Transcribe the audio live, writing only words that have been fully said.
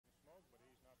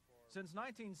Since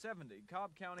 1970,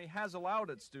 Cobb County has allowed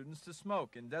its students to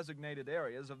smoke in designated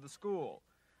areas of the school.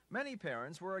 Many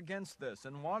parents were against this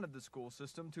and wanted the school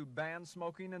system to ban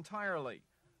smoking entirely.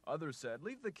 Others said,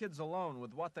 leave the kids alone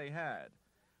with what they had.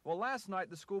 Well, last night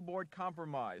the school board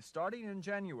compromised. Starting in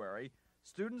January,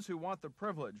 students who want the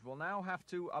privilege will now have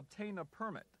to obtain a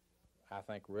permit. I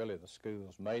think really the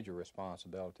school's major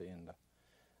responsibility in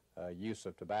the use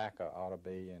of tobacco ought to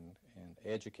be in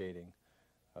educating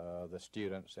the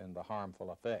students in the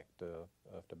harmful effect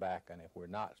of tobacco, and if we're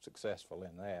not successful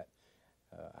in that,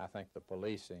 I think the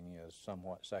policing is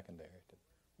somewhat secondary.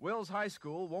 Wills High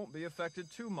School won't be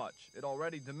affected too much. It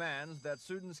already demands that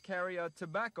students carry a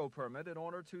tobacco permit in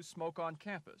order to smoke on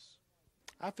campus.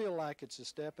 I feel like it's a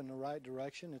step in the right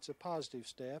direction. It's a positive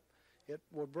step. It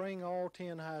will bring all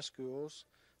 10 high schools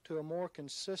to a more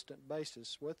consistent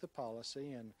basis with the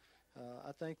policy, and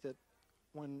I think that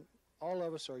when all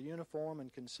of us are uniform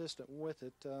and consistent with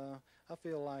it, I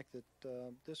feel like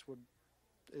that this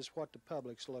is what the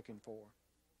public's looking for.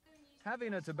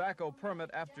 Having a tobacco permit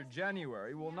after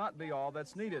January will not be all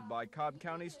that's needed by Cobb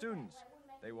County students.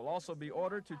 They will also be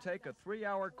ordered to take a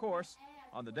 3-hour course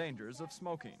on the dangers of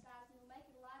smoking.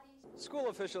 School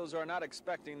officials are not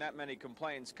expecting that many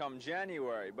complaints come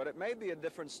January, but it may be a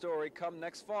different story come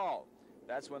next fall.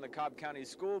 That's when the Cobb County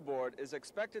School Board is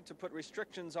expected to put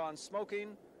restrictions on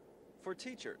smoking for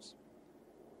teachers.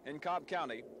 In Cobb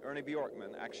County, Ernie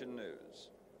Bjorkman, Action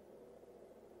News.